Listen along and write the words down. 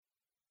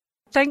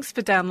Thanks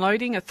for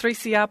downloading a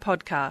 3CR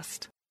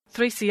podcast.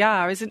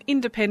 3CR is an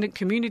independent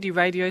community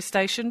radio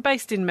station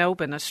based in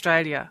Melbourne,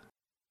 Australia.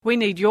 We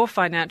need your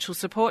financial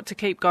support to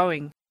keep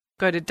going.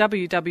 Go to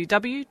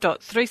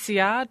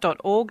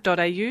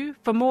www.3cr.org.au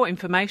for more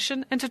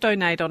information and to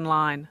donate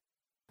online.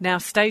 Now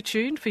stay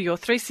tuned for your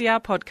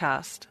 3CR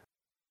podcast.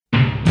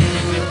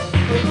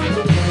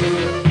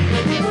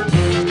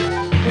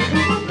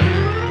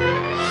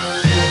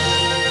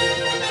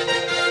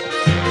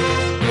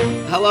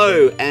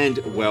 Hello and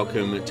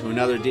welcome to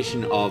another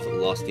edition of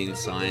Lost in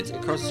Science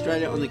across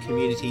Australia on the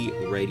Community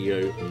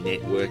Radio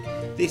Network.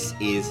 This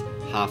is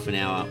half an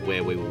hour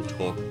where we will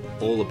talk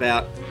all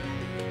about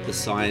the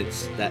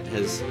science that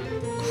has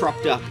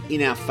cropped up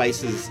in our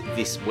faces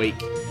this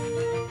week.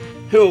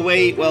 Who are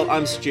we? Well,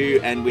 I'm Stu,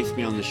 and with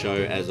me on the show,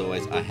 as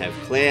always, I have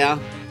Claire.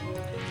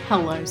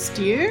 Hello,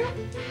 Stu.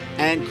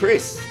 And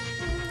Chris.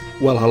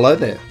 Well, hello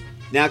there.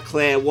 Now,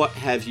 Claire, what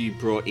have you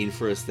brought in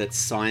for us that's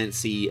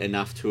sciencey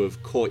enough to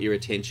have caught your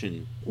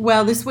attention?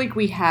 Well, this week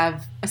we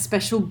have a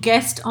special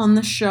guest on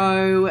the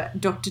show,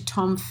 Dr.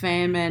 Tom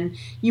Fairman.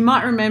 You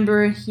might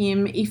remember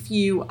him if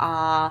you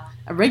are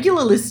a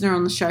regular listener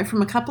on the show.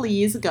 From a couple of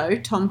years ago,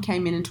 Tom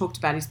came in and talked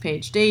about his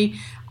PhD,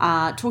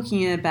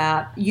 talking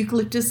about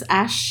eucalyptus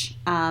ash,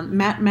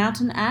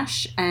 mountain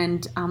ash,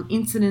 and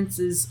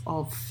incidences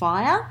of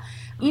fire.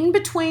 In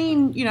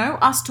between,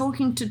 us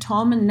talking to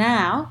Tom and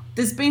now,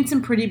 there's been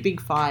some pretty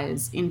big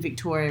fires in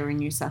Victoria and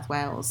New South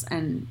Wales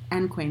and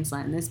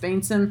Queensland. There's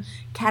been some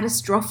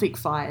catastrophic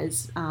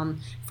fires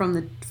from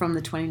the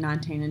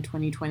 2019 and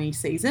 2020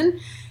 season.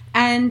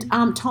 And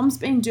Tom's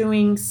been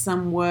doing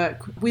some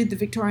work with the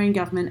Victorian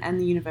Government and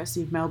the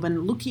University of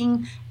Melbourne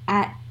looking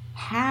at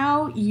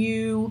how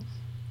you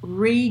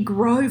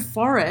regrow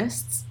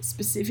forests,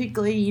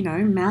 specifically,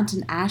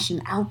 mountain ash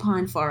and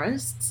alpine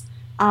forests,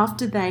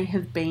 after they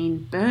have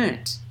been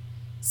burnt.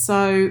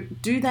 So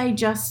do they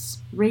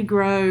just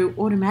regrow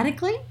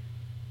automatically?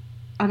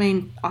 I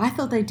mean, I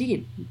thought they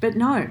did, but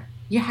no.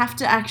 You have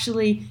to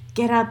actually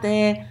get out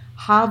there,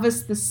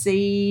 harvest the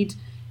seed,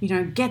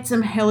 get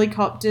some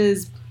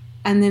helicopters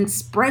and then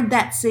spread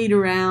that seed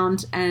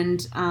around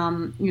and,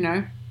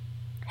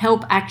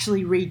 help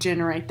actually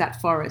regenerate that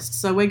forest.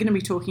 So we're going to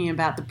be talking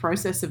about the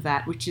process of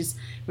that, which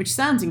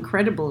sounds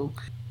incredible.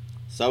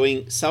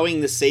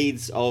 Sowing the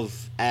seeds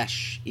of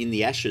ash in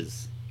the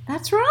ashes.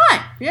 That's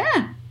right,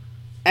 yeah.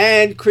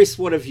 And Chris,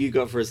 what have you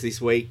got for us this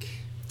week?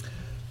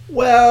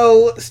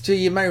 Well, Stu,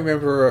 you may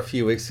remember a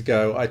few weeks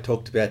ago I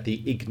talked about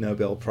the Ig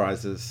Nobel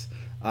Prizes.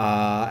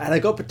 And I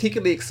got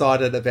particularly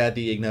excited about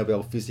the Ig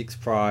Nobel Physics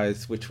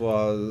Prize, which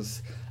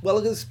was, well,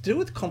 it was to do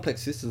with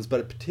complex systems,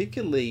 but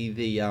particularly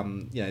the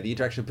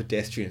interaction of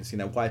pedestrians,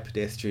 why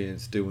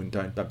pedestrians do and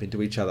don't bump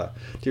into each other.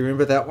 Do you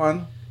remember that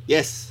one?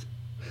 Yes.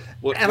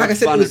 What like I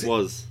said, fun it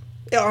was.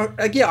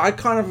 Yeah, I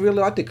kind of really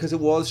liked it because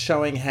it was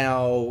showing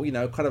how,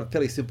 kind of a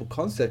fairly simple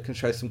concept can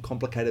show some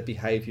complicated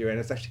behaviour, and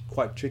it's actually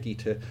quite tricky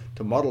to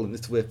model, and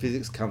this is where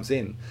physics comes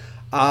in.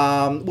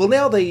 Well,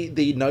 now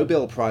the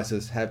Nobel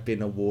Prizes have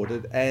been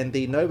awarded, and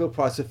the Nobel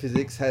Prize for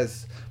Physics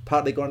has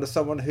partly gone to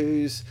someone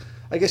who's,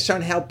 I guess,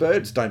 shown how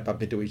birds don't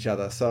bump into each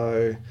other.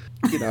 So,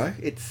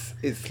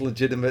 it's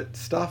legitimate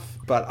stuff.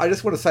 But I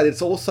just want to say that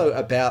it's also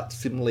about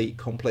similarly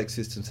complex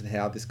systems and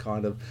how this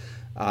kind of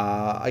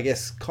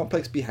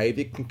complex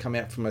behaviour can come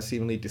out from a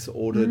seemingly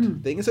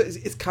disordered thing. So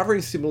it's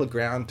covering similar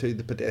ground to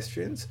the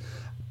pedestrians,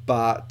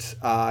 but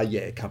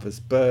it covers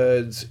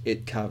birds.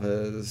 It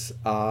covers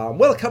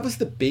it covers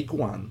the big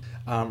one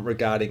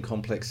regarding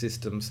complex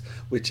systems,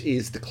 which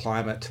is the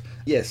climate.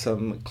 Yeah,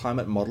 some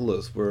climate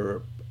modelers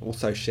were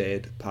also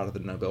shared part of the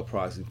Nobel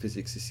Prize in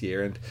Physics this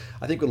year, and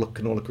I think we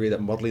can all agree that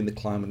modelling the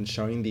climate and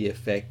showing the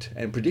effect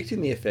and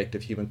predicting the effect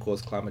of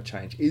human-caused climate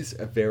change is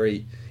a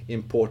very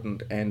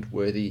important and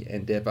worthy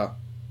endeavour.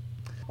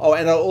 Oh,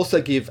 and I'll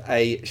also give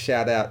a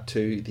shout out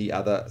to the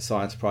other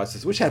science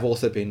prizes, which have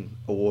also been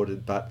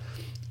awarded, but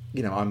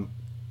I'm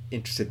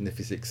interested in the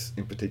physics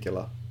in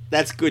particular.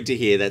 That's good to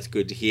hear.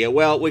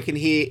 Well, we can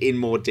hear in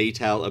more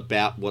detail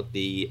about what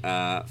the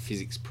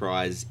Physics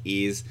Prize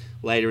is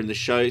later in the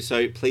show,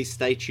 so please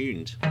stay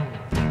tuned.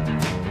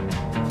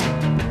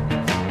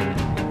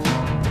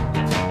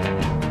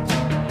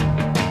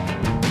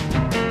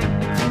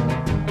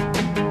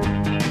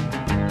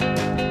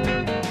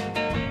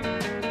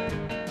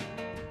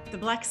 The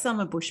Black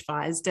Summer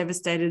bushfires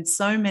devastated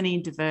so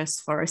many diverse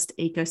forest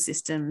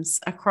ecosystems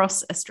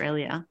across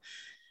Australia.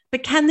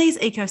 But can these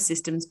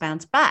ecosystems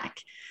bounce back?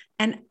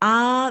 And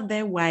are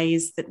there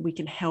ways that we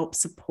can help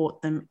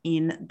support them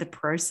in the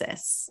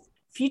process?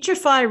 Future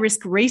fire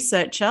risk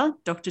researcher,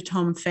 Dr.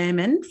 Tom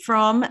Fairman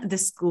from the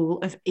School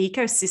of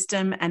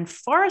Ecosystem and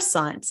Forest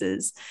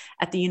Sciences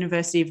at the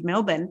University of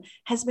Melbourne,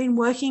 has been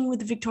working with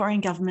the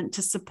Victorian Government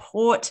to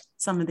support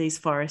some of these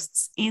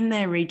forests in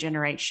their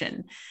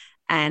regeneration,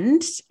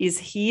 and is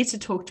here to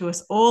talk to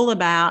us all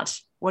about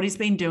what he's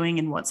been doing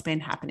and what's been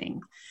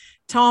happening.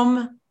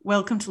 Tom,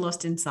 welcome to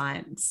Lost in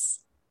Science.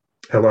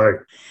 Hello.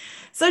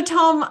 So,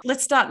 Tom,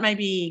 let's start,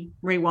 maybe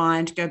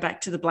rewind, go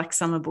back to the Black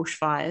Summer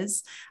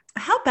bushfires.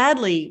 How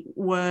badly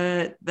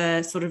were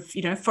the sort of,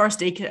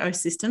 forest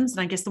ecosystems, and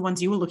I guess the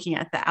ones you were looking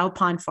at, the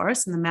alpine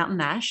forest and the mountain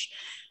ash,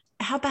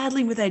 how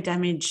badly were they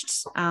damaged,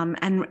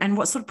 and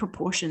what sort of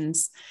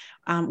proportions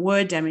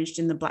were damaged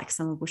in the Black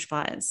Summer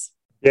bushfires?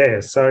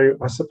 Yeah, so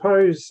I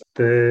suppose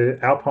the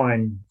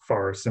alpine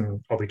forests,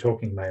 and I'll be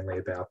talking mainly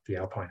about the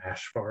alpine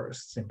ash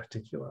forests in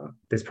particular,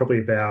 there's probably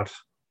about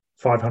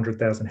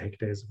 500,000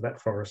 hectares of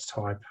that forest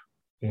type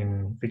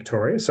in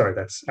Victoria. So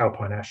that's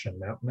alpine ash and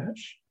mountain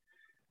ash.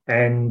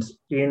 And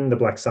in the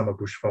Black Summer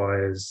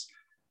bushfires,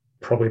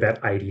 probably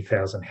about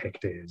 80,000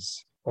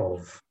 hectares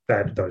of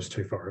those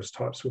two forest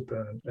types were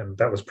burned. And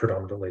that was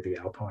predominantly the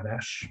alpine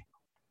ash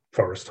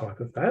forest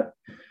type of that.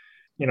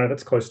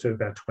 That's close to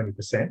about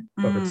 20%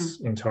 of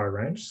its entire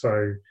range.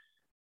 So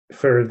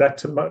for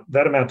that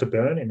amount to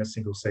burn in a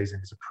single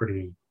season is a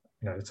pretty,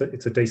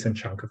 it's a decent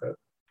chunk of it.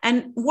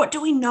 And what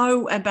do we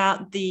know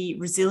about the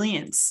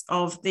resilience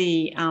of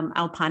the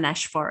alpine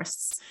ash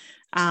forests?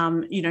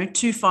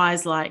 To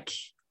fires like,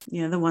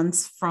 the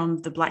ones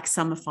from the Black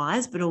Summer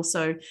fires, but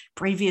also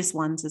previous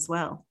ones as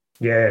well.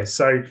 Yeah.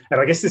 So, and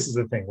I guess this is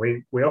the thing.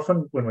 We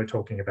often, when we're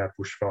talking about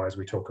bushfires,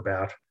 we talk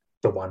about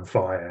the one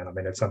fire. And I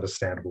mean, it's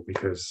understandable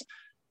because,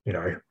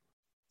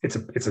 it's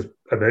an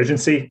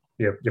emergency.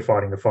 You're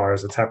fighting the fire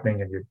as it's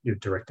happening, and you're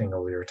directing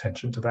all your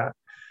attention to that.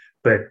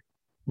 But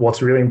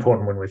what's really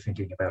important when we're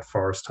thinking about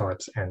forest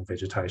types and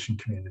vegetation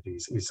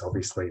communities is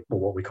obviously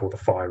what we call the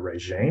fire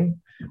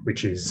regime,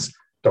 which is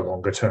the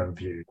longer term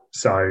view.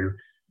 So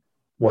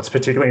what's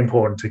particularly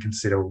important to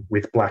consider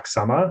with Black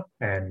Summer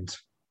and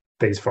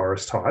these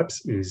forest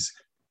types is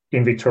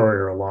in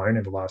Victoria alone,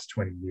 in the last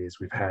 20 years,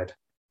 we've had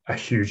a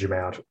huge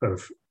amount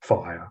of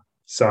fire.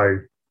 So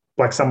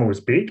Black Summer was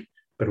big,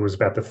 but it was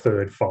about the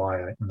third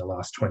fire in the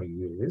last 20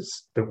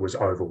 years that was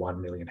over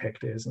 1 million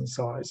hectares in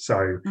size.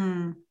 So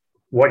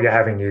what you're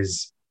having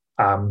is,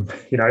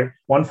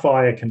 one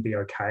fire can be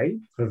okay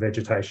for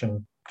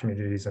vegetation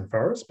communities and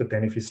forests, but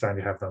then if you're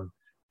starting to have them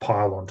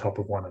pile on top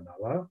of one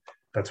another,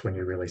 that's when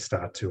you really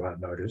start to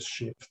notice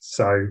shifts.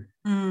 So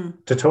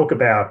to talk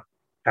about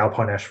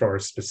alpine ash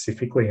forests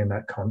specifically in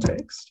that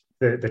context,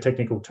 the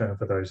technical term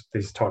for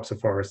these types of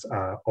forests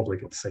are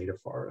obligate cedar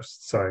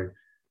forests. So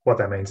what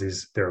that means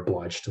is they're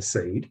obliged to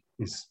seed,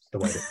 is the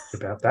way to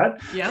think about that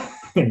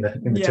in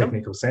the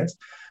technical sense.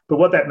 But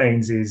what that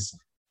means is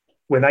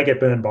when they get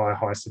burned by a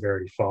high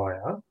severity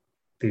fire,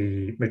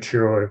 the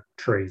mature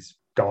trees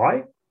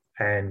die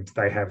and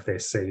they have their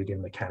seed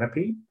in the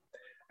canopy.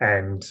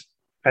 And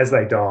as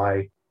they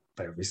die,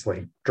 they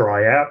obviously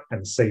dry out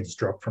and seeds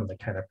drop from the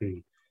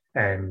canopy,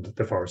 and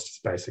the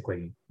forest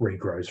basically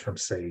regrows from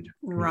seed.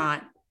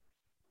 Right.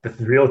 The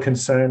real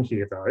concern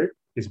here, though,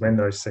 is when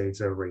those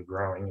seeds are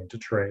regrowing into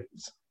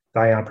trees,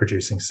 they aren't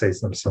producing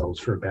seeds themselves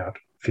for about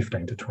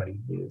 15 to 20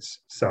 years.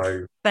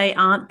 So they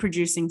aren't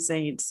producing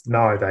seeds?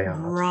 No, they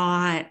aren't.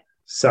 Right.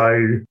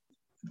 So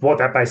what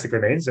that basically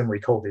means, and we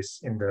call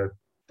this in the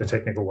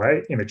technical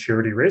way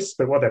immaturity risk,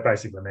 but what that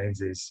basically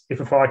means is if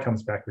a fire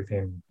comes back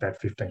within that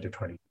 15 to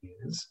 20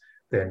 years,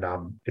 then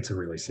it's a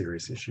really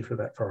serious issue for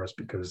that forest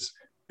because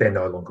they're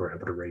no longer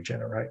able to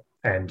regenerate.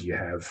 And you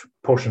have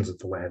portions of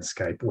the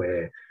landscape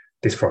where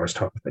this forest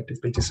type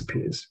effectively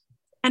disappears.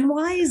 And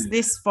why is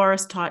this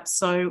forest type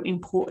so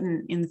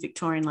important in the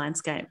Victorian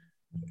landscape?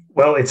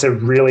 Well, it's a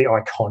really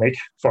iconic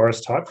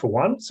forest type for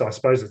one. So I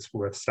suppose it's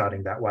worth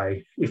starting that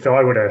way. If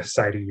I were to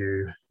say to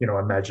you,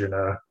 imagine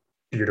a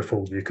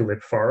beautiful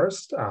eucalypt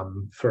forest,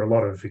 for a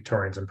lot of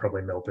Victorians and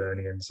probably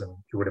Melburnians, and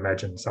you would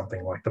imagine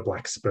something like the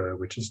Black Spur,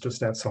 which is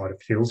just outside of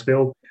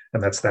Healesville.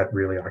 And that's that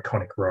really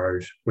iconic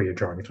road where you're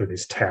driving through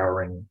this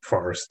towering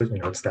forest.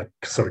 It's that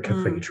sort of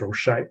cathedral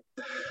shape.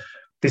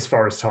 This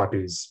forest type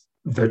is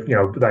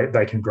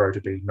they can grow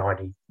to be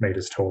 90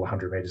 metres tall,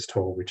 100 metres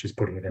tall, which is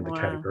putting it in the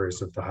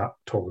categories of the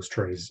tallest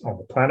trees on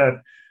the planet.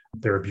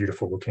 They're a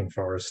beautiful looking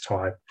forest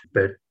type,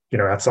 but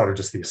outside of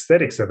just the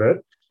aesthetics of it,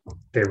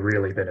 they're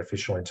really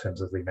beneficial in terms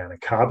of the amount of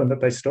carbon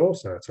that they store.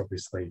 So it's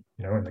obviously,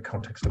 in the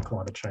context of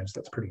climate change,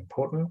 that's pretty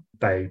important.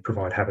 They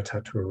provide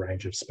habitat to a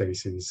range of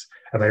species,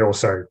 and they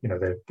also,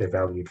 they're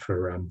valued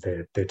for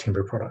their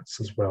timber products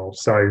as well.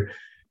 So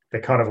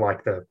they're kind of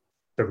like the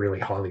really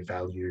highly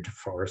valued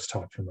forest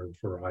type from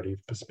a variety of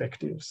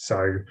perspectives.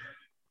 So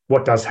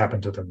what does happen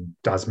to them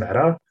does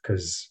matter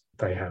because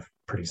they have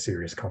pretty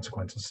serious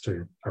consequences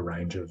to a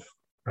range of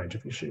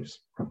issues.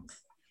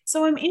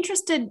 So I'm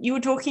interested, you were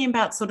talking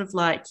about sort of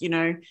like,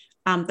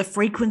 the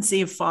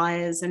frequency of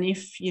fires, and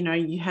if,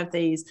 you have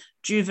these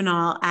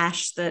juvenile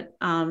ash that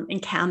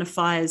encounter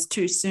fires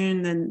too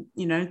soon, then,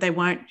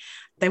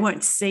 they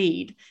won't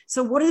seed.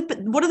 So what are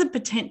the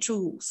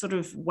potential sort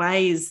of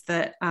ways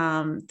that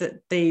that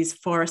these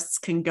forests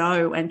can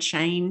go and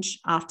change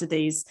after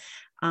these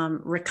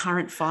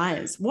recurrent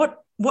fires?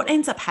 What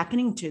ends up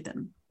happening to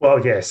them?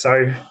 Well, yeah,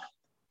 so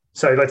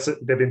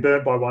they've been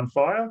burned by one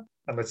fire.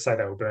 And let's say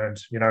they were burned,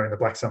 in the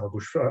Black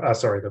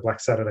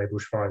Saturday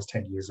bushfires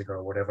 10 years ago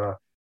or whatever.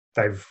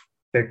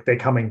 They're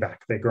coming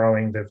back. They're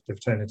growing.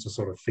 They've turned into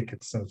sort of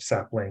thickets of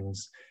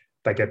saplings.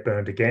 They get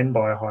burned again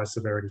by a high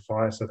severity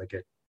fire, so they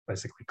get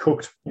basically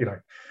cooked.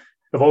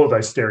 Of all of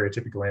those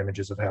stereotypical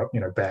images of how,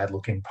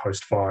 bad-looking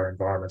post-fire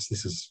environments,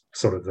 this is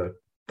sort of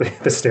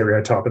the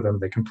stereotype of them.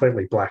 They're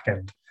completely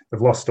blackened.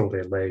 They've lost all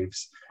their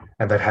leaves,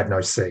 and they've had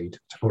no seed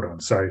to put on.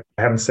 So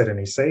they haven't set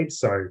any seeds,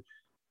 so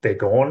they're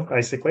gone,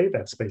 basically.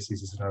 That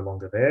species is no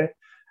longer there.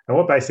 And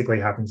what basically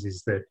happens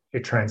is that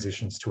it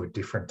transitions to a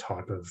different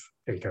type of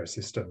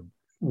ecosystem.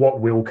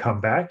 What will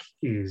come back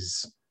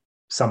is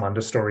some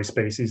understory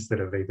species that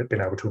have either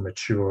been able to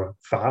mature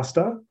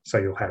faster. So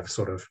you'll have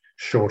sort of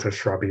shorter,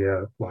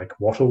 shrubbier, like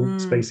wattle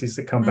species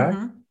that come back.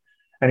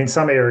 And in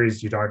some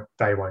areas,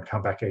 they won't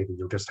come back either.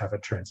 You'll just have a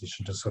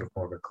transition to sort of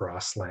more of a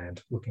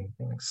grassland looking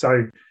thing.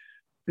 So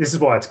this is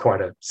why it's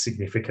quite a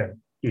significant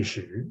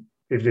issue.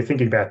 If you're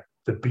thinking about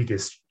the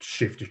biggest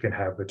shift you can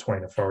have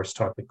between a forest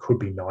type that could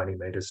be 90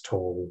 metres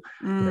tall,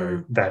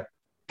 that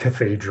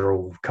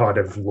cathedral kind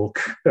of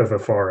look of a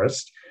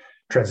forest,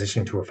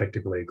 transitioning to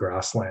effectively a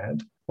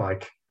grassland,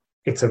 like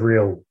it's a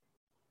very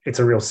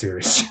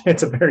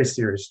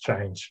serious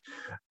change.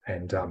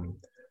 And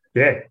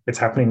it's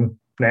happening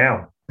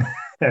now.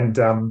 And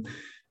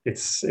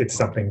it's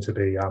something to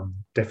be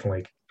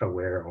definitely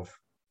aware of.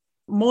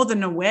 More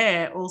than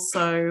aware,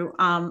 also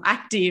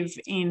active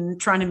in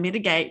trying to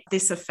mitigate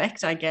this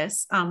effect, I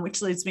guess,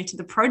 which leads me to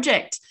the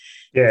project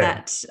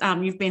that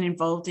you've been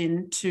involved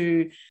in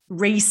to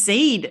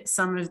reseed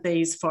some of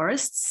these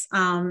forests.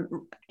 Can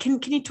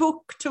you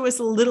talk to us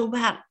a little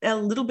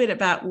bit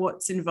about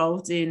what's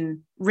involved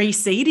in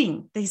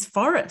reseeding these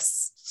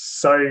forests?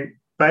 So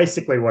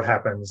basically what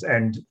happens,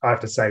 and I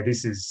have to say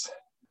this is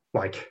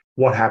like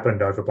what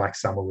happened over Black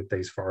Summer with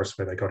these forests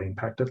where they got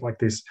impacted like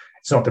this.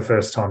 It's not the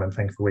first time, and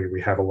thankfully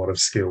we have a lot of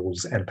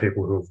skills and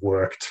people who have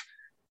worked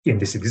in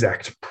this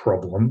exact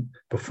problem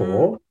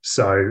before.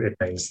 So it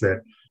means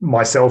that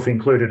myself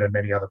included and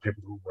many other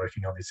people who were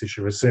working on this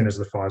issue, as soon as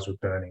the fires were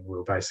burning, we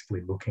were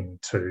basically looking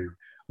to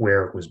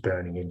where it was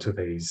burning into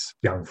these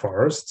young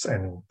forests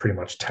and pretty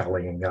much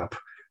tallying up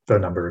the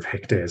number of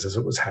hectares as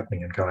it was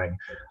happening and going,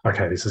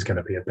 okay, this is going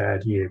to be a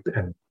bad year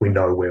and we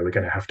know where we're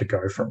going to have to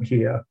go from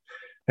here.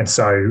 And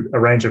so a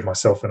range of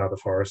myself and other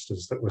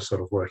foresters that were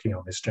sort of working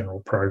on this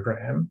general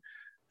program,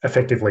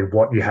 effectively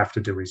what you have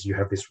to do is you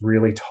have this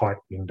really tight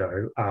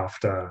window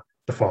after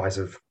the fires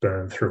have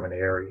burned through an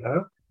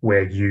area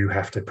where you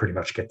have to pretty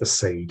much get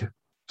the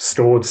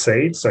stored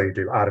seed. So you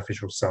do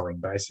artificial sowing,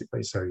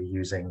 basically. So you're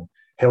using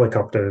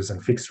helicopters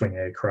and fixed-wing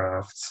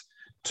aircrafts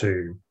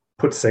to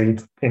put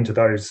seed into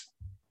those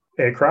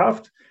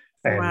aircraft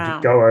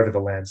and go over the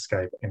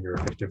landscape, and you're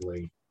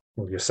effectively,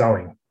 you're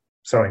sowing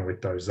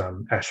with those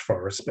ash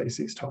forest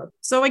species type.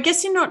 So I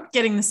guess you're not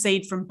getting the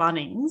seed from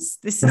Bunnings.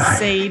 This is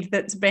seed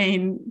that's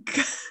been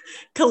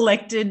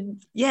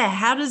collected. Yeah,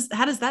 how does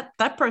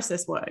that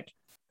process work?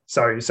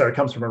 So it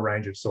comes from a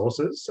range of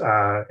sources,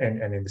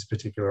 and in this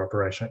particular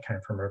operation, it came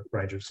from a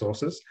range of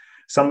sources.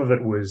 Some of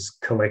it was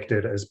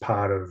collected as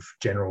part of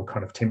general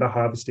kind of timber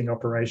harvesting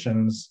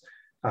operations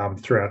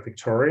throughout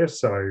Victoria.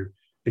 So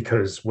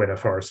because when a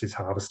forest is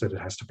harvested, it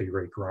has to be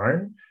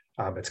regrown.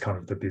 It's kind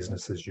of the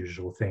business as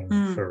usual thing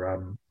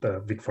for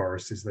the Vic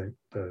Forest is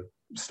the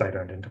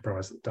state-owned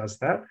enterprise that does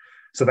that.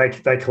 So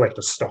they collect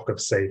a stock of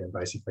seed and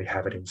basically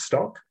have it in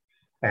stock.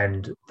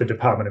 And the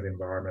Department of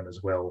Environment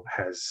as well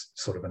has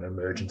sort of an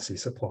emergency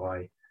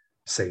supply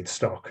seed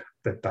stock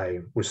that they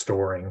were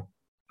storing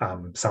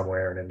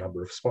somewhere in a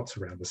number of spots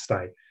around the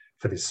state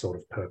for this sort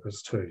of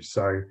purpose too.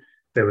 So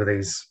there were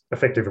these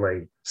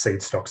effectively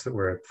seed stocks that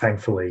were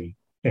thankfully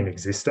in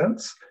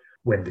existence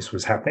when this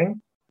was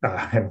happening.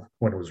 And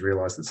when it was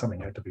realised that something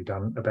had to be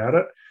done about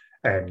it,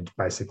 and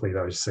basically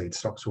those seed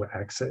stocks were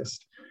accessed.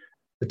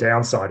 The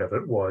downside of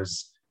it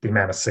was the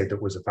amount of seed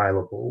that was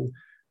available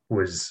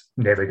was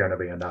never going to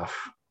be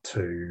enough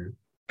to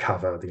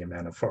cover the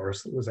amount of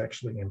forest that was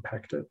actually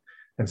impacted.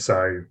 And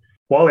so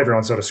while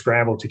everyone sort of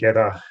scrambled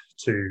together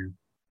to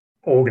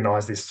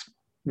organise this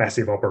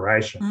massive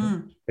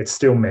operation, it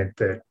still meant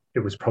that it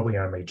was probably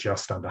only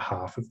just under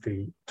half of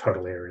the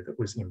total area that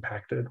was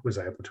impacted was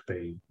able to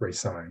be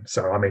resown.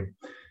 So, I mean,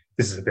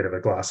 this is a bit of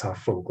a glass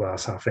half full,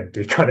 glass half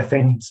empty kind of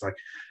thing. It's like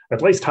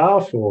at least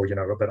half or,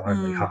 but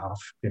only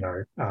half,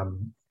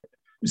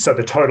 So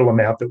the total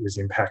amount that was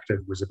impacted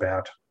was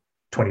about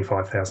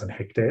 25,000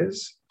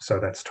 hectares. So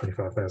that's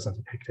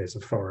 25,000 hectares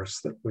of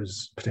forest that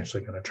was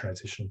potentially going to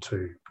transition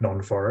to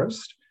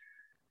non-forest,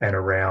 and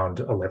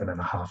around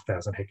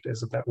 11,500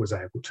 hectares of that was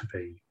able to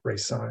be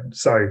resown.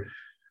 So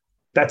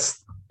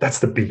that's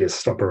the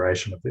biggest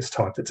operation of this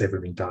type that's ever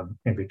been done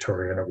in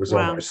Victoria. And it was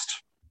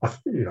almost, I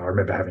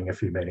remember having a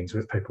few meetings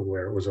with people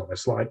where it was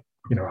almost like,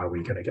 are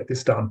we going to get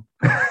this done?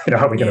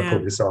 Are we going to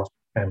pull this off?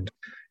 And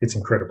it's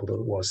incredible that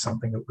it was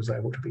something that was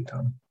able to be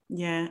done.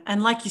 Yeah.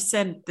 And like you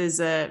said, there's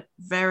a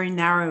very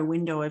narrow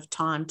window of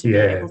time to be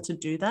able to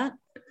do that.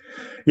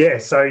 Yeah.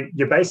 So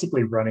you're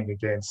basically running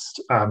against,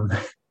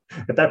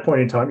 at that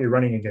point in time, you're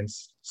running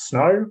against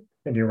snow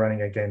and you're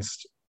running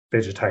against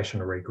vegetation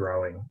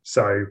regrowing.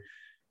 So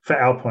for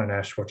alpine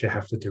ash, what you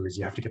have to do is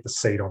you have to get the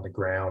seed on the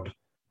ground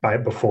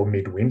before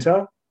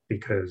midwinter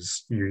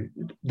because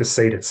the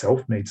seed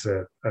itself needs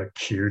a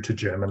cue to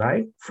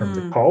germinate from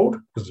the cold,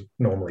 because it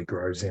normally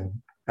grows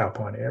in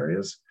alpine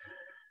areas.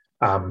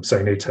 So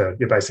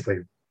you're basically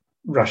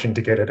rushing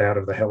to get it out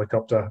of the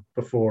helicopter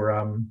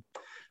before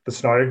the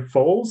snow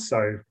falls.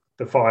 So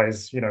the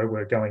fires,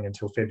 were going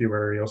until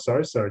February or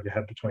so. So you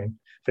had between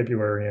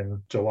February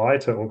and July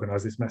to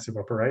organise this massive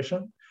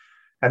operation.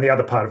 And the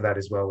other part of that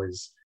as well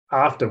is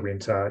after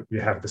winter,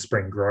 you have the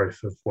spring growth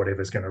of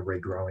whatever's going to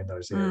regrow in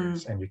those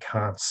areas. And you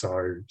can't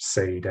sow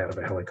seed out of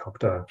a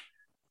helicopter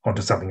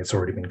onto something that's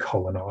already been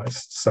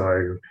colonised.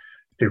 So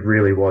it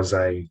really was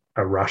a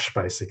rush,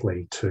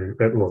 basically,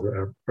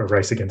 a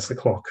race against the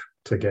clock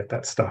to get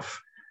that stuff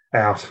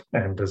out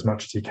and as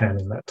much as you can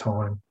in that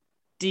time.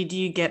 Did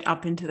you get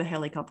up into the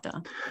helicopter?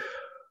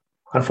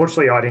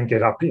 Unfortunately, I didn't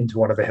get up into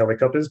one of the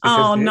helicopters.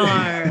 Because no.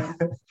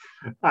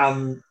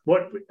 And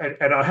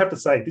I have to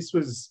say, this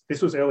was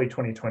early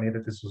 2020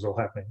 that this was all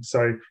happening.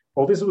 So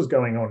all this was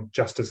going on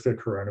just as the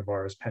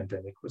coronavirus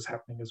pandemic was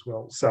happening as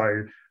well.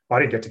 So I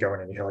didn't get to go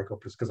in any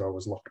helicopters because I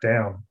was locked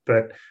down.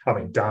 But I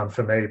mean, darn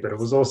for me. But it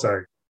was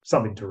also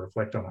something to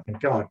reflect on. I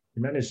think, God,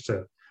 you managed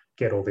to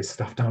get all this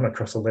stuff done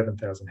across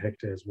 11,000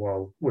 hectares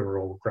while we were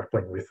all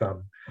grappling with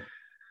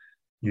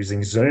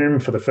using Zoom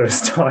for the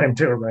first time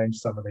to arrange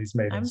some of these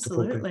meetings.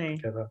 Absolutely. To pull people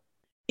together.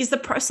 Is the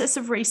process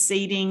of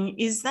reseeding,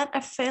 is that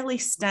a fairly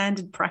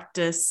standard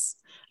practice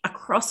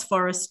across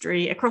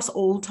forestry, across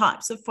all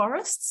types of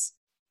forests?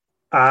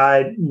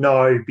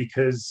 No,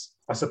 because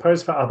I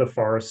suppose for other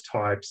forest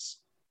types,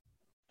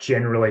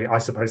 generally, I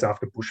suppose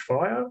after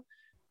bushfire,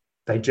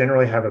 they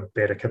generally have a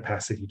better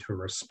capacity to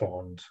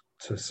respond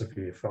to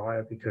severe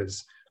fire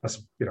because,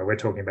 we're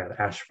talking about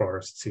ash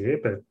forests here,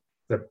 but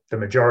the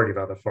majority of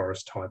other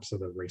forest types are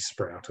the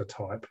resprouter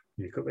type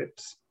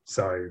eucalypts.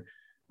 So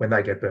when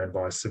they get burned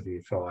by a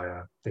severe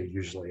fire, they're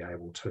usually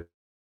able to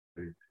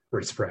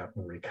resprout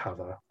and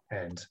recover.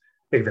 And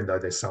even though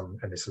there's some,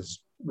 and this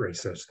is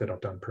research that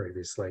I've done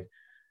previously,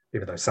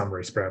 even though some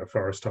resprouter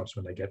forest types,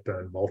 when they get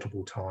burned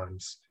multiple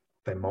times,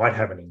 they might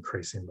have an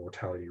increase in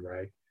mortality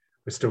rate.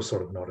 We're still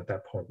sort of not at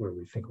that point where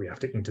we think we have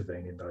to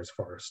intervene in those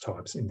forest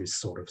types in this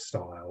sort of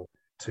style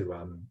to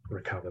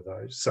recover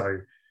those. So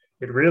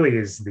it really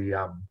is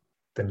the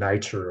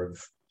nature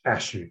of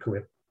ash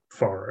eucalypt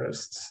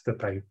forests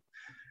that I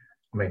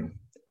don't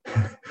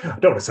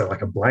want to sound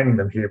like I'm blaming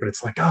them here, but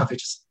it's like,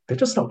 they're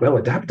just not well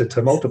adapted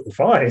to multiple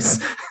fires.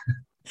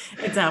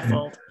 It's our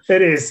fault.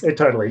 It is. It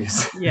totally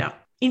is. Yeah.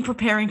 In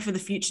preparing for the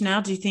future now,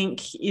 do you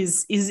think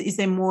is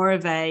there more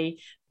of a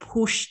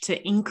push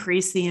to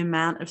increase the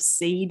amount of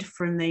seed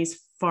from these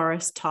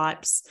forest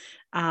types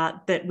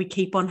that we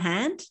keep on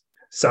hand?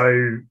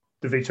 So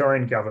the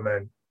Victorian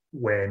government,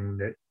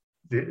 when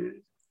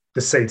the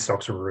seed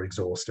stocks were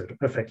exhausted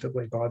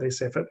effectively by this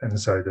effort. And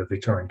so the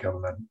Victorian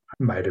government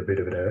made a bit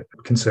of a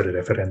concerted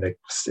effort, and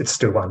it's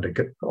still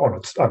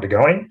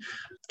undergoing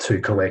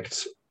to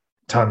collect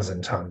tons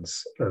and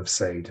tons of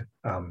seed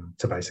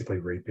to basically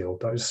rebuild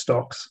those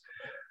stocks.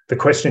 The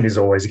question is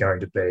always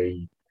going to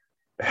be,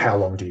 how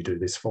long do you do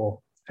this for?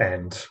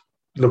 And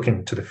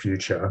looking to the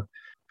future,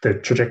 the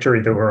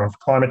trajectory that we're on for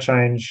climate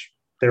change,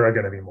 there are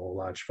going to be more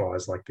large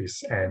fires like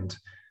this. And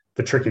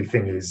the tricky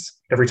thing is,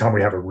 every time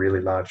we have a really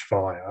large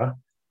fire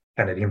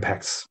and it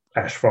impacts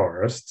ash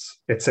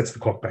forests, it sets the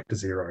clock back to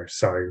zero.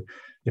 So,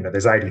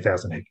 there's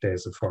 80,000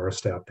 hectares of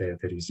forest out there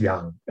that is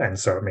young. And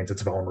so it means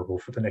it's vulnerable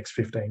for the next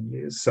 15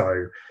 years.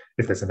 So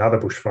if there's another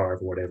bushfire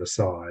of whatever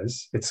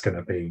size, it's going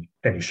to be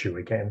an issue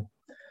again.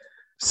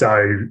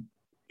 So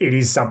it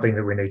is something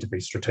that we need to be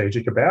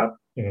strategic about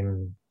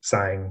in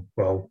saying,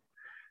 well,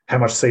 how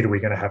much seed are we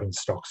going to have in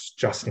stocks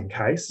just in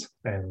case?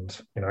 And,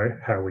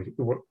 how are we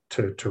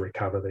to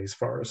recover these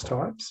forest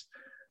types?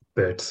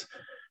 But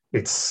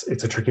it's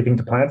a tricky thing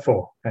to plan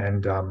for.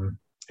 And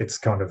it's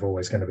kind of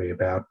always going to be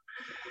about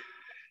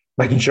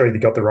making sure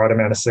you've got the right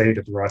amount of seed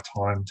at the right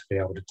time to be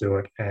able to do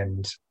it.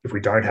 And if we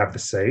don't have the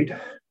seed,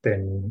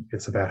 then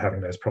it's about having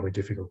those probably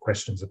difficult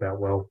questions about,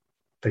 well,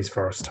 these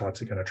forest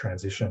types are going to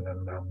transition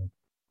and,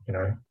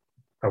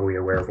 are we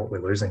aware of what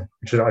we're losing?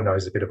 Which I know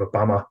is a bit of a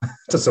bummer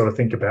to sort of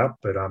think about,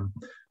 but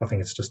I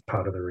think it's just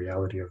part of the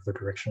reality of the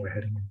direction we're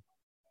heading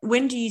in.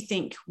 When do you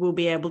think we'll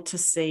be able to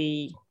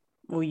see,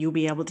 or you'll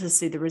be able to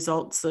see the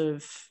results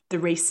of the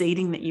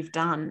reseeding that you've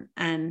done,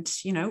 and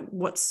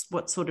what's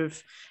sort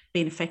of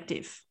been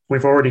effective?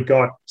 We've already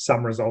got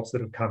some results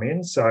that have come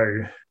in.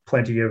 So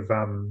plenty of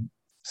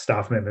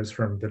staff members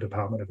from the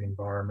Department of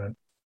Environment,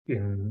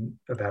 in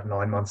about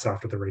 9 months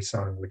after the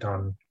resowing were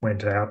done,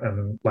 went out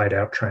and laid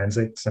out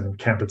transits and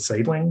counted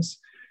seedlings.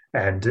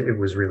 And it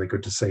was really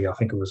good to see. I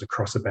think it was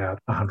across about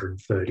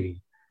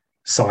 130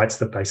 sites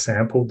that they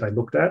sampled, they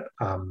looked at.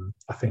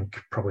 I think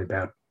probably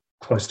about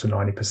close to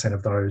 90%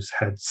 of those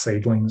had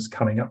seedlings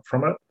coming up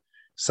from it.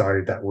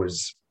 So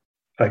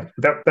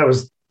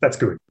that's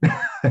good,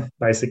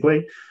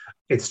 basically.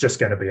 It's just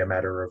going to be a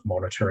matter of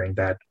monitoring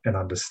that and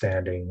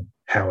understanding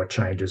how it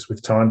changes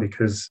with time,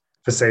 because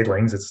for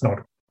seedlings, it's not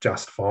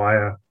just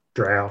fire,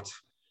 drought,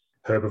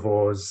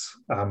 herbivores.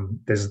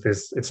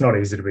 It's not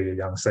easy to be a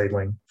young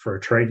seedling for a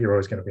tree. You're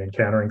always going to be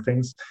encountering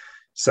things.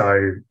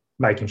 So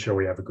making sure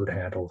we have a good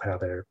handle of how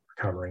they're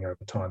recovering over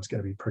time is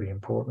going to be pretty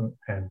important.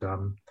 And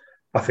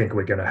I think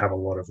we're going to have a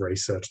lot of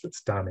research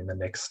that's done in the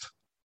next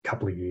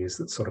couple of years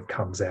that sort of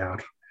comes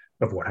out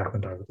of what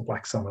happened over the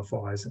Black Summer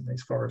fires in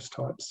these forest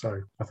types.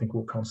 So I think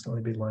we'll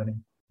constantly be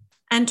learning.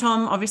 And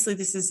Tom, obviously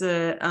this is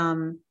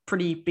a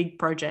pretty big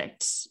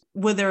project.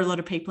 Were there a lot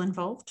of people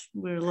involved?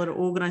 Were there a lot of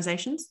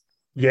organisations?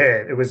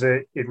 Yeah,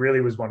 it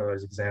really was one of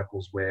those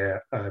examples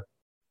where,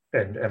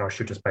 and I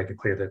should just make it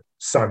clear that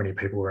so many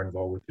people were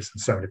involved with this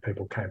and so many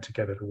people came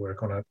together to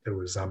work on it. There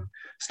was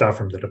staff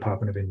from the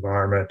Department of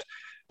Environment,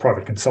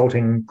 private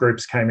consulting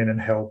groups came in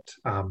and helped,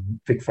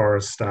 Vic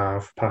Forest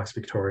staff, Parks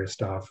Victoria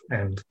staff,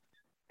 and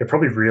it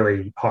probably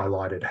really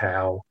highlighted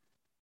how,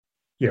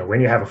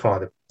 when you have a fire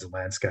that's a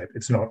landscape,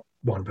 it's not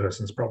one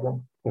person's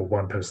problem or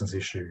one person's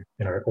issue.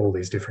 All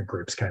these different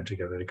groups came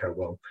together to go,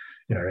 well,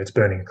 it's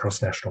burning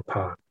across national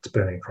park, it's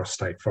burning across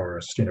state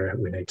forest,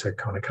 we need to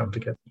kind of come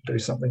together and do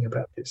something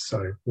about this.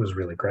 So it was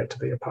really great to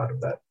be a part of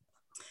that.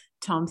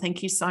 Tom,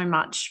 thank you so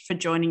much for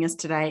joining us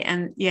today.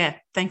 And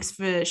thanks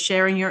for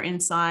sharing your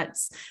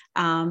insights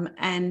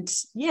and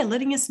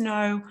letting us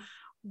know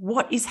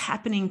what is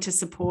happening to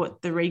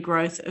support the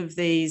regrowth of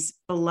these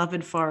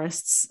beloved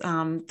forests,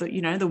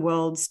 the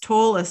world's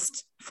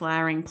tallest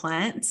flowering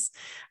plants.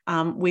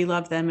 We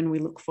love them and we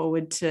look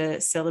forward to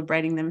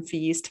celebrating them for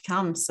years to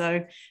come.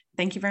 So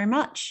thank you very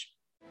much.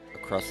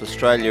 Across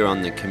Australia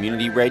on the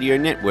Community Radio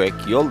Network,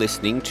 you're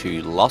listening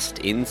to Lost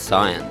in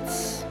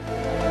Science.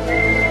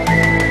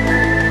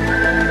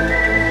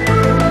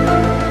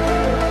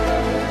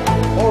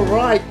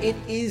 Right, it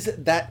is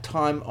that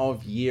time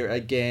of year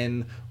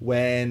again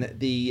when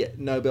the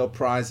Nobel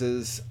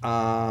Prizes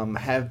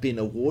have been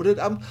awarded.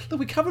 Look,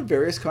 we covered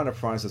various kind of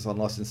prizes on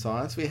Lost in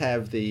Science. We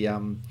have the,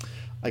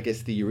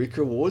 the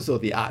Eureka Awards, or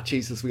the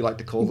Archies as we like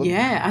to call them.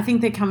 Yeah, I think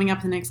they're coming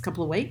up the next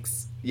couple of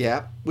weeks.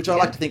 Yeah, which I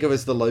like to think of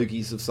as the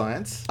Logies of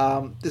science.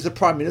 There's a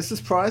Prime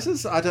Minister's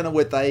Prizes. I don't know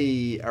what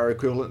they are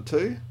equivalent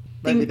to.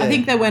 I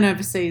think they went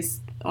overseas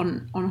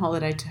on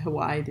holiday to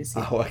Hawaii this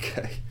year. Oh,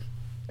 okay.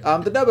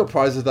 The Nobel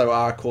Prizes, though,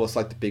 are, of course,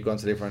 like the big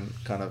ones that everyone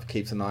kind of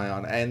keeps an eye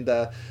on. And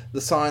the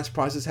science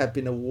prizes have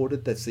been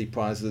awarded. That's the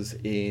prizes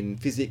in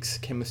physics,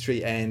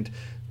 chemistry, and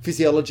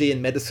physiology and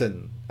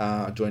medicine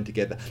joined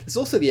together. There's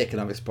also the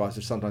economics prize,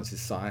 which sometimes is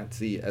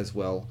sciencey as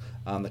well.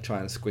 They try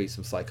and squeeze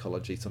some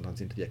psychology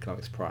sometimes into the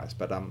economics prize.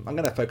 But I'm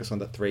going to focus on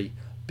the three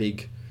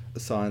big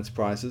science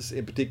prizes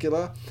in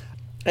particular.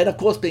 And of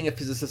course, being a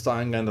physicist,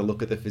 I'm going to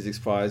look at the physics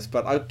prize,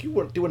 but I do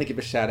want to give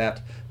a shout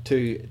out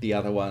to the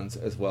other ones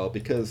as well,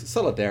 because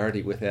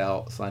solidarity with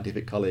our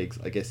scientific colleagues,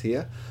 I guess,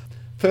 here.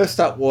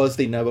 First up was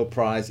the Nobel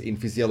Prize in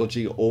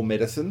Physiology or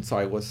Medicine.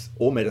 Sorry, it was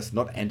or medicine,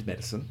 not and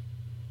medicine.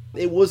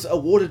 It was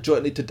awarded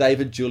jointly to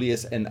David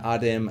Julius and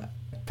Adem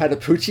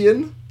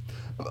Patapoutian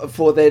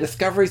for their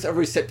discoveries of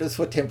receptors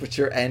for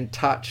temperature and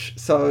touch.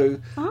 So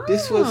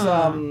this was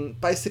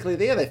basically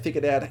they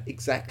figured out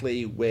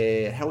exactly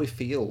how we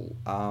feel,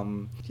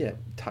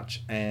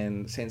 touch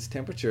and sense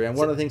temperature. And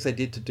one of the things they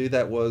did to do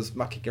that was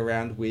mucking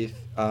around with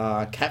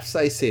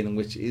capsaicin,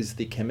 which is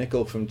the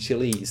chemical from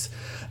chilies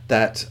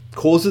that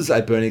causes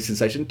a burning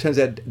sensation. Turns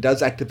out it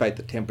does activate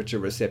the temperature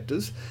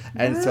receptors,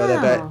 and so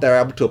they're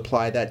able to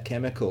apply that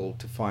chemical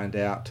to find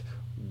out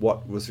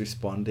what was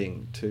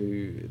responding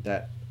to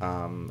that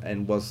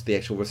and was the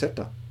actual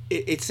receptor.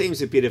 It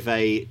seems a bit of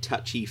a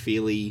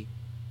touchy-feely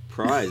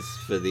prize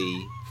for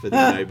the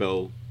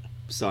Nobel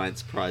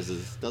Science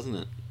Prizes, doesn't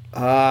it?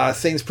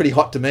 Seems pretty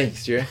hot to me,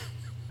 Stu.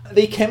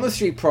 The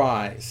chemistry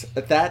prize,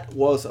 that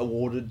was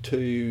awarded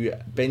to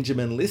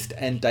Benjamin List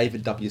and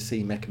David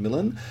W.C.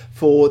 Macmillan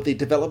for the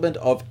development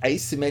of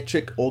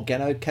asymmetric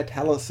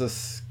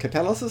organocatalysis.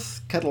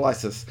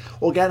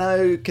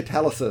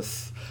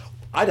 Organocatalysis.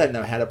 I don't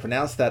know how to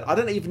pronounce that. I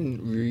don't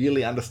even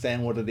really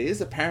understand what it is.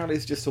 Apparently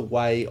it's just a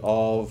way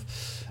of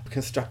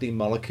constructing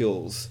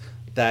molecules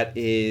that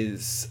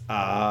is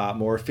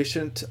more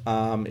efficient,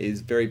 is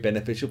very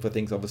beneficial for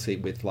things obviously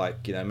with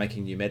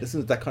making new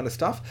medicines, that kind of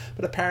stuff.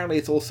 But apparently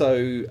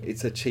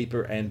it's a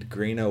cheaper and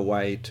greener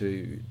way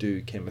to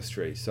do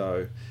chemistry.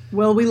 So,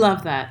 well, we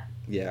love that.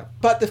 Yeah.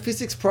 But the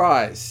physics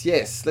prize,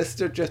 yes, let's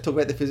just talk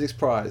about the physics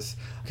prize,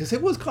 because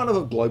it was kind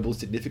of global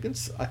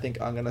significance, I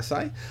think I'm going to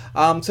say.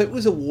 So it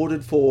was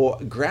awarded for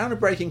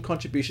groundbreaking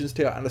contributions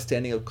to our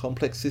understanding of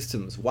complex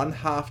systems. One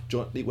half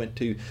jointly went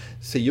to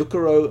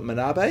Seyukuro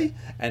Manabe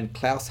and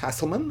Klaus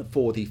Hasselmann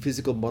for the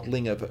physical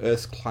modelling of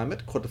Earth's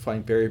climate,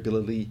 quantifying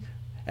variability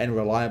and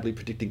reliably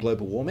predicting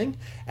global warming,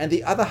 and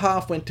the other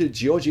half went to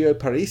Giorgio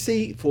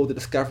Parisi for the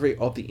discovery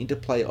of the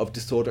interplay of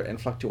disorder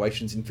and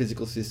fluctuations in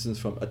physical systems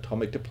from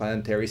atomic to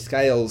planetary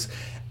scales.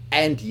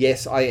 And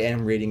yes, I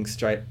am reading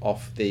straight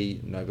off the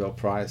Nobel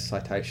Prize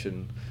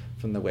citation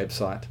from the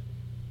website.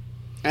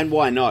 And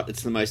why not?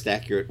 It's the most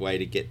accurate way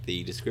to get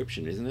the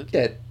description, isn't it?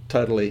 Yeah,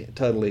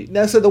 totally.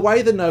 Now, so the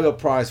way the Nobel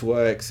Prize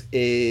works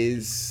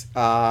is,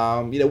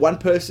 one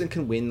person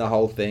can win the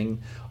whole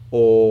thing,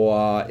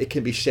 or it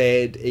can be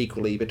shared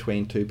equally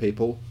between two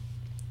people,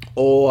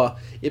 or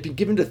it can be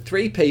given to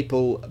three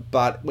people,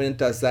 but when it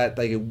does that,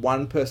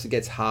 one person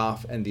gets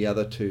half and the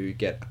other two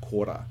get a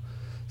quarter.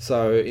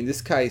 So in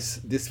this case,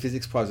 this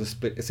physics prize was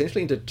split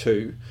essentially into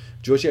two.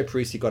 Giorgio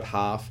Parisi got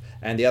half,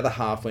 and the other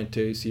half went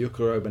to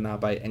Syukuro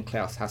Manabe and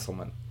Klaus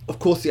Hasselmann. Of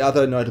course, the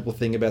other notable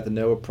thing about the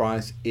Nobel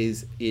Prize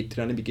is it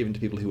can only be given to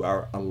people who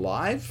are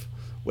alive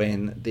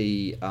when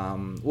the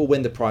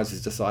prize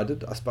is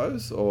decided, I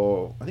suppose,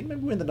 or I think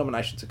maybe when the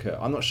nominations occur.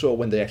 I'm not sure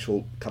when the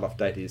actual cutoff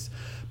date is.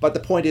 But the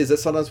point is that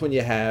sometimes when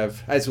you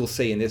have, as we'll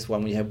see in this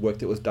one, when you have work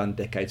that was done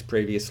decades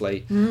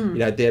previously,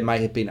 there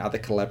may have been other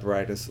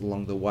collaborators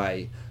along the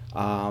way.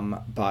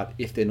 But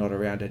if they're not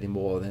around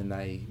anymore, then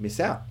they miss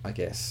out, I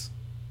guess.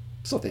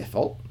 It's not their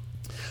fault.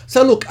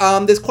 So look,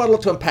 there's quite a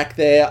lot to unpack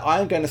there.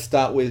 I'm going to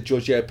start with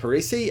Giorgio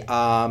Parisi,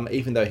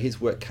 even though his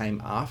work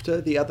came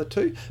after the other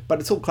two, but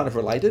it's all kind of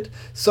related.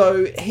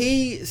 So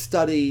he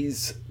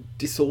studies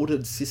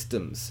disordered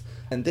systems,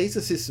 and these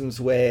are systems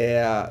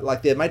where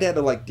they're made out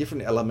of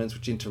different elements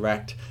which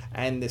interact,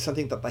 and there's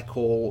something that they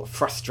call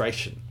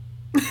frustration.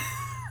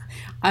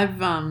 I've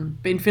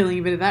been feeling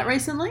a bit of that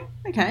recently.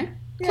 Okay.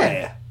 Yeah.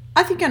 Claire.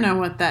 I think I know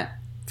what that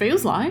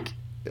feels like.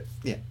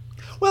 Yeah.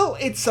 Well,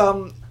 it's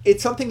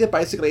something that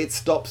basically it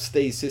stops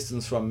these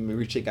systems from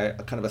reaching a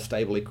kind of a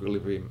stable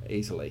equilibrium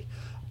easily.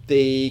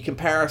 The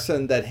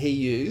comparison that he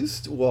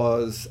used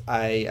was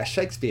a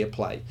Shakespeare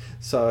play.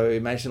 So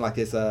imagine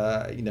there's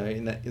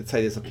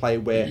there's a play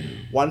where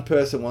one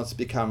person wants to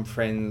become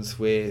friends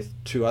with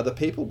two other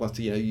people, wants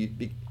to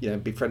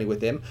be friendly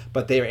with them,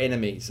 but they're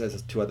enemies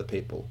as two other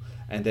people.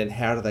 And then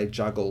how do they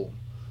juggle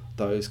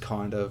those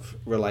kind of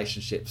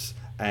relationships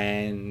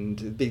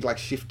and be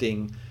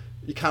shifting?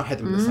 You can't have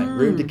them in the same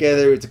room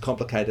together. It's a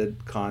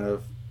complicated kind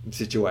of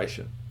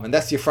situation. And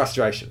that's your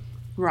frustration.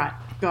 Right,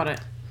 got it.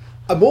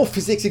 A more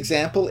physics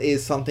example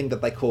is something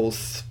that they call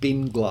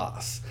spin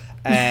glass.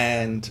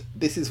 And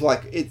this is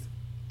it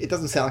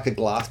doesn't sound like a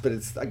glass, but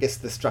I guess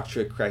the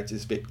structure it creates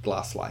is a bit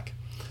glass-like.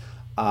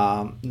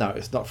 No,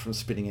 it's not from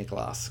spinning a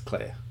glass,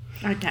 Claire.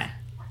 Okay.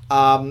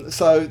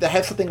 So they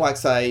have something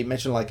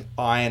mention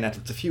iron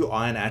atoms, a few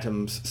iron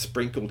atoms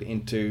sprinkled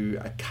into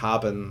a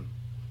copper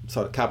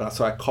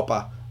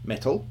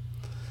metal,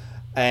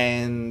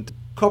 and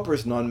copper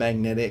is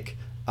non-magnetic,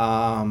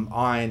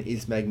 iron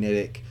is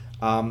magnetic.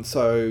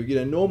 So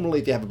normally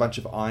if you have a bunch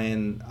of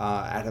iron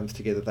atoms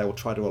together, they will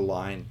try to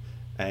align,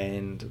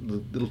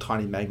 and little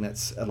tiny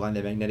magnets align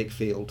their magnetic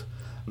field.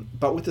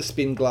 But with the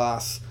spin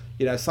glass,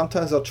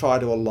 sometimes they'll try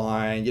to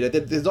align.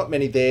 There's not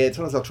many there.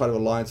 Sometimes they'll try to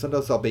align.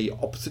 Sometimes they'll be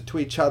opposite to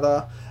each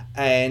other,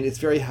 and it's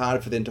very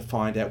hard for them to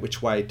find out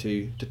which way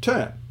to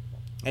turn.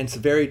 And it's a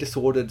very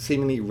disordered,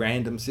 seemingly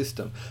random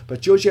system.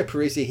 But Giorgio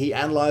Parisi, he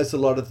analysed a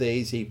lot of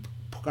these. He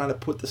kind of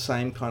put the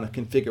same kind of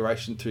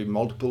configuration through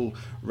multiple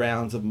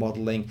rounds of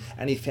modelling,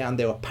 and he found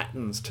there were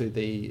patterns to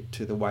the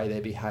way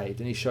they behaved.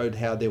 And he showed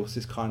how there was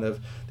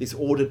these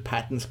ordered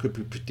patterns could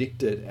be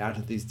predicted out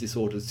of these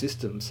disordered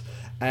systems.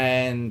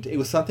 And it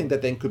was something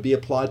that then could be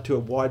applied to a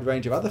wide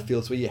range of other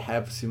fields where you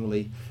have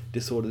similarly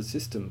disordered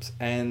systems.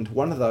 And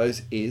one of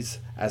those is,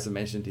 as I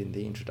mentioned in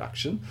the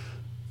introduction,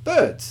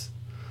 birds.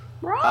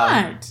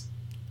 Right.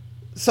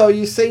 So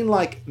you've seen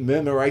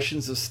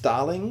murmurations of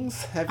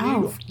starlings, have you?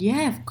 Oh,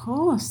 yeah, of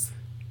course.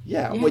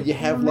 Yeah, where you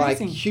have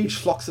huge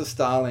flocks of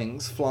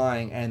starlings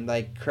flying, and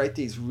they create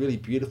these really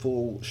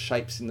beautiful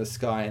shapes in the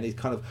sky, and these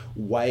kind of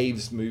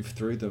waves move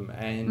through them,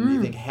 and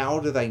you think, how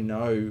do they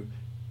know?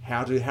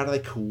 How do they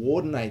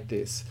coordinate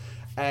this?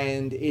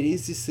 And it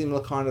is this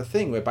similar kind of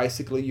thing where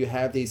basically you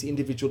have these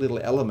individual little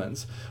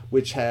elements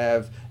which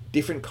have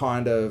different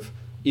kind of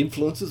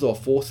influences or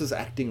forces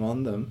acting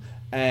on them,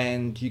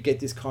 and you get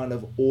this kind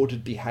of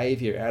ordered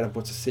behaviour out of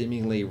what's a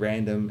seemingly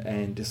random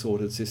and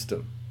disordered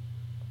system.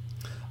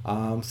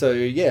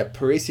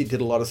 Parisi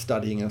did a lot of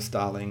studying of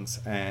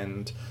starlings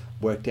and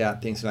worked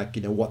out things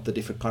what the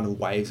different kind of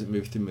waves that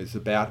move through is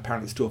about.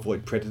 Apparently it's to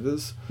avoid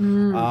predators.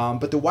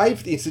 But the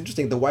wave, it's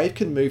interesting, the wave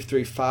can move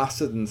through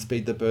faster than the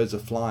speed the birds are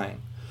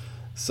flying.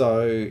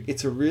 So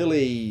it's a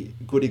really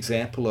good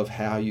example of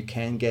how you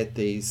can get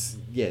these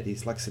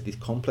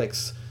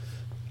complex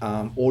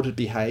ordered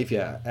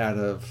behaviour out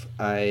of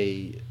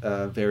a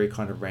very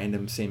kind of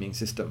random seeming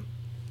system.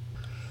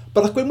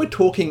 But when we're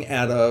talking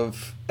out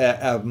of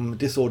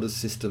disordered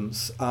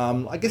systems,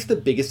 I guess the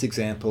biggest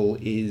example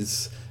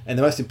is, and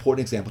the most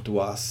important example to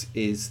us,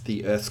 is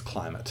the Earth's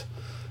climate.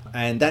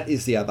 And that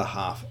is the other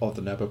half of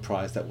the Nobel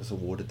Prize that was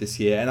awarded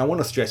this year. And I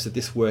want to stress that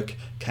this work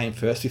came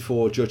first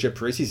before Giorgio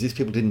Parisi's. These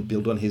people didn't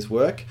build on his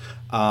work,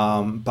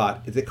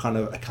 but they're kind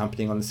of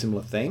accompanying on a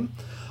similar theme.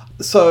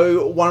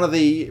 So one of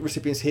the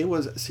recipients here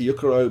was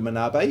Syukuro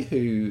Manabe,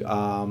 who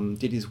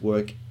did his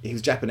work. He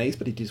was Japanese,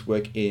 but he did his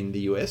work in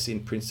the US,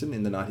 in Princeton,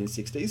 in the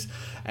 1960s.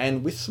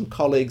 And with some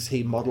colleagues,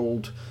 he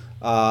modelled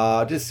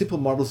just simple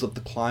models of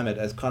the climate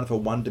as kind of a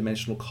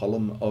one-dimensional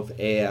column of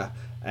air.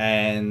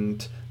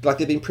 And there've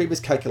been previous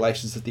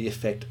calculations of the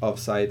effect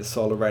of, say, the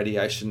solar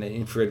radiation and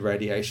infrared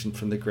radiation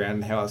from the ground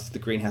and how it's the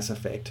greenhouse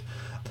effect.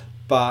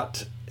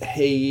 But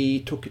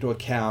he took into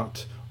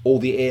account all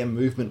the air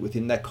movement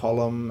within that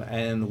column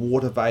and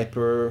water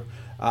vapor,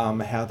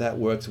 how that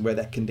works and where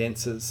that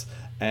condenses,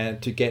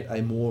 and to get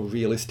a more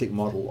realistic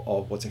model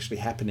of what's actually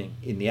happening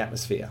in the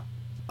atmosphere.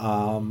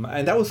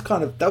 And that was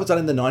done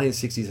in the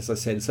 1960s, as I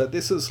said. So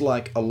this is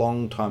like a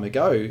long time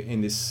ago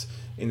in this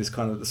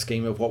kind of the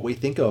scheme of what we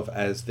think of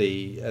as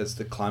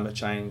the climate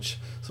change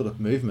sort of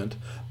movement.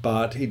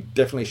 But he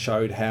definitely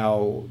showed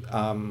how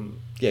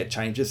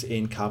changes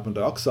in carbon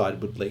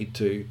dioxide would lead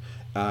to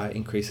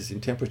increases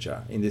in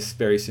temperature in this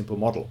very simple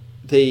model.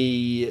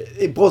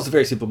 It was a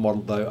very simple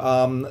model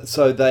though.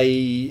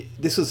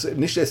 This was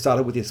initially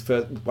started with this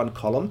first one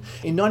column.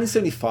 In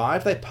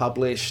 1975, they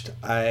published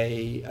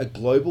a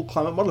global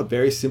climate model, a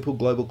very simple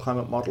global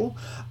climate model,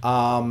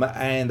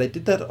 and they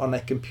did that on a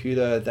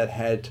computer that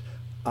had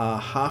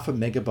 0.5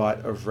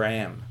 megabyte of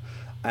RAM,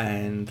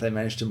 and they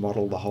managed to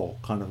model the whole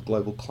kind of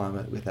global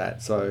climate with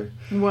that. So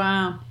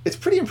wow, it's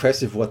pretty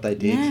impressive what they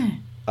did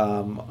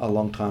a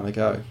long time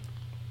ago.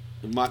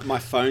 My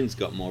phone's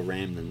got more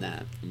RAM than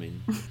that. I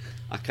mean,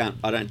 I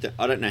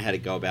don't know how to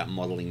go about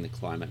modelling the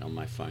climate on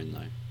my phone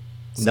though.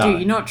 Stu,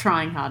 you're not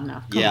trying hard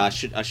enough. Come on.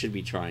 I should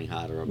be trying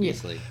harder,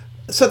 obviously. Yeah.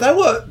 So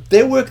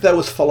their work that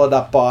was followed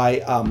up by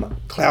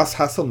Klaus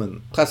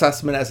Hasselmann. Klaus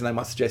Hasselmann, as the name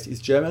might suggest, is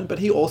German, but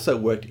he also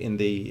worked in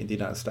the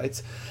United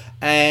States,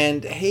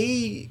 and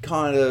he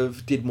kind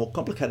of did more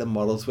complicated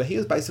models where he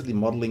was basically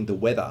modelling the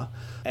weather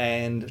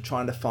and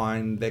trying to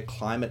find their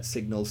climate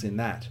signals in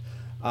that.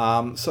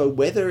 So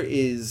weather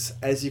is,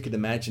 as you can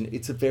imagine,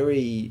 it is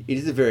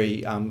a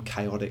very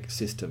chaotic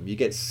system. You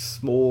get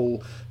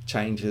small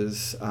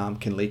changes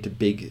can lead to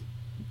big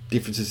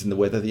differences in the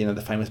weather.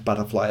 The famous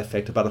butterfly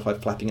effect, a butterfly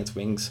flapping its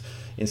wings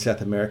in South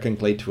America can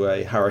lead to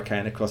a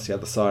hurricane across the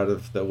other side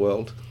of the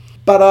world.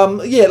 But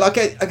like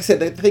I said,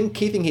 the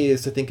key thing here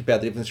is to think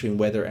about the difference between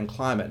weather and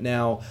climate.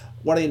 Now,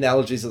 one of the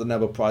analogies that the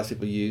Nobel Prize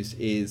people use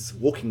is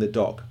walking the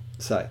dog,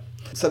 say.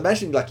 So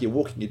imagine like you're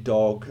walking your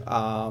dog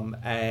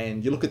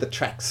and you look at the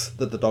tracks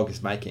that the dog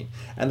is making,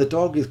 and the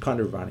dog is kind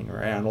of running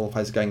around all the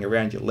places, going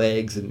around your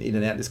legs and in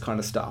and out, this kind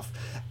of stuff.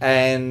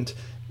 And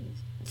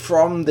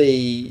from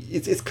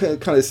it's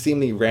kind of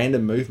seemingly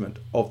random movement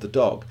of the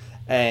dog.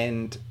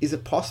 And is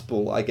it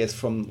possible, I guess,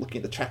 from looking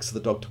at the tracks of the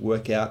dog to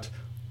work out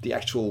the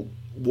actual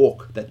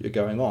walk that you're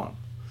going on?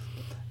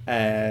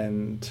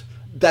 And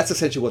that's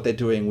essentially what they're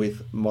doing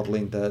with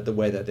modelling the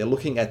weather. They're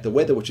looking at the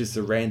weather, which is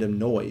the random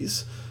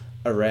noise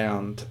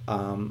around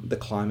the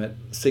climate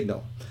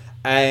signal.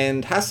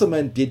 And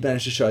Hasselmann did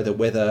manage to show that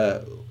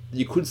weather,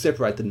 you could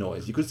separate the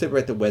noise, you could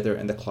separate the weather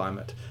and the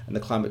climate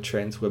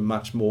trends were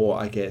much more,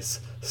 I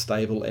guess,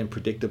 stable and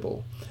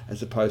predictable,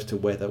 as opposed to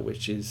weather,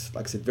 which is,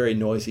 like I said, very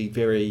noisy,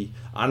 very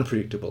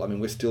unpredictable. I mean,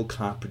 we still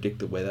can't predict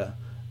the weather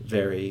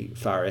very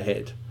far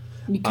ahead.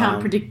 You can't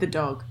predict the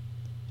dog.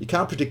 You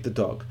can't predict the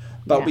dog.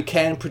 But we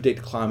can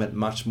predict climate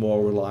much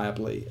more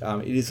reliably.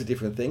 It is a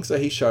different thing. So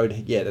he showed,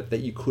 that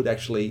you could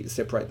actually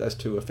separate those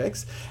two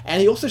effects.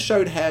 And he also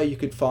showed how you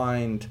could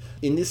find,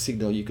 in this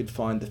signal, you could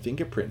find the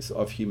fingerprints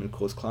of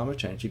human-caused climate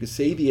change. You could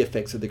see the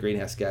effects of the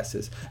greenhouse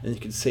gases, and you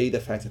could see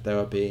the fact that they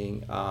were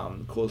being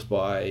caused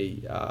by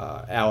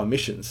our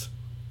emissions.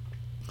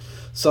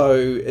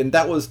 So, and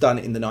that was done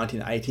in the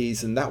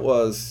 1980s, and that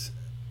was,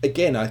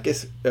 again, I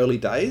guess early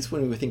days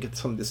when we were thinking of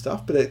some of this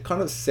stuff, but it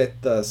kind of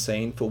set the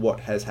scene for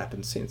what has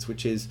happened since,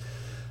 which is,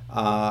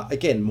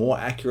 again, more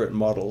accurate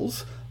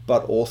models,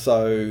 but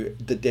also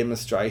the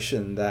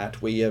demonstration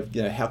that we have,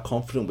 how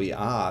confident we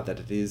are that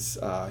it is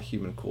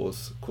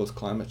human-caused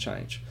climate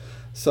change.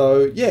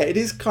 So, it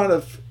is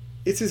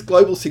it's this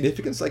global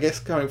significance, I guess,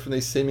 coming from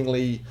these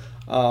seemingly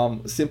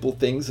simple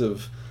things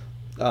of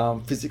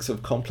physics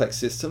of complex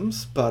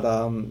systems. But,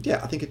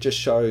 I think it just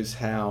shows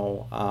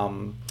how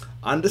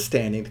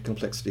understanding the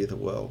complexity of the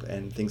world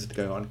and things that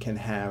are going on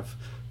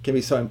can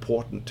be so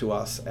important to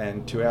us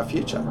and to our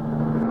future.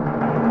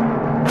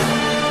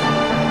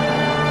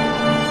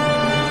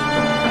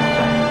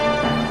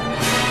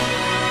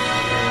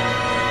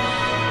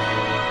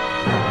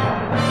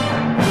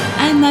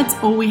 And that's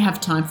all we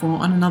have time for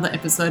on another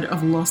episode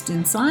of Lost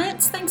in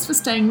Science. Thanks for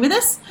staying with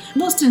us.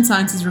 Lost in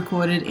Science is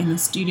recorded in the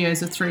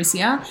studios of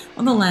 3CR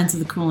on the lands of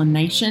the Kulin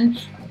Nation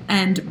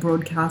and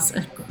broadcast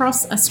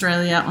across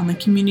Australia on the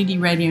Community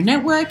Radio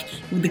Network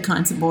with the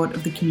kind support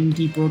of the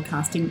Community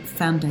Broadcasting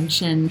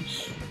Foundation.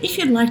 If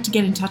you'd like to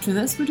get in touch with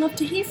us, we'd love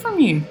to hear from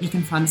you. You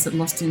can find us at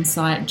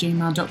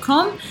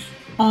lostinsight@gmail.com.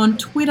 On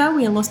Twitter,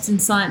 we are Lost in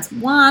Science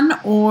 1,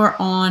 or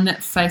on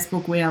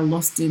Facebook, we are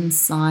Lost in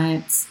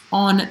Science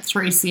on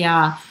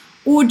 3CR.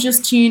 Or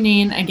just tune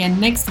in again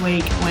next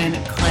week when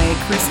Claire,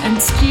 Chris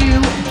and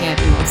Stu get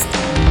lost in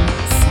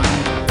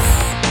science.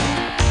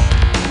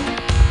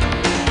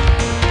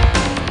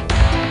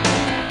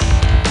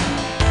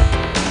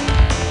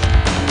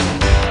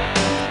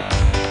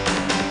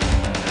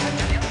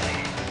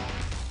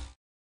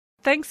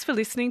 Thanks for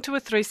listening to a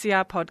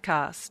 3CR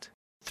podcast.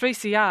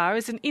 3CR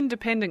is an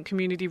independent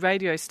community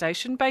radio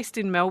station based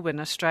in Melbourne,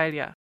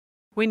 Australia.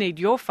 We need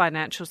your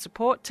financial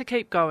support to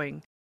keep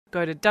going.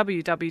 Go to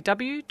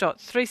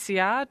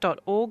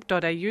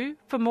www.3cr.org.au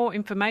for more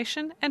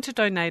information and to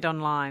donate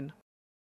online.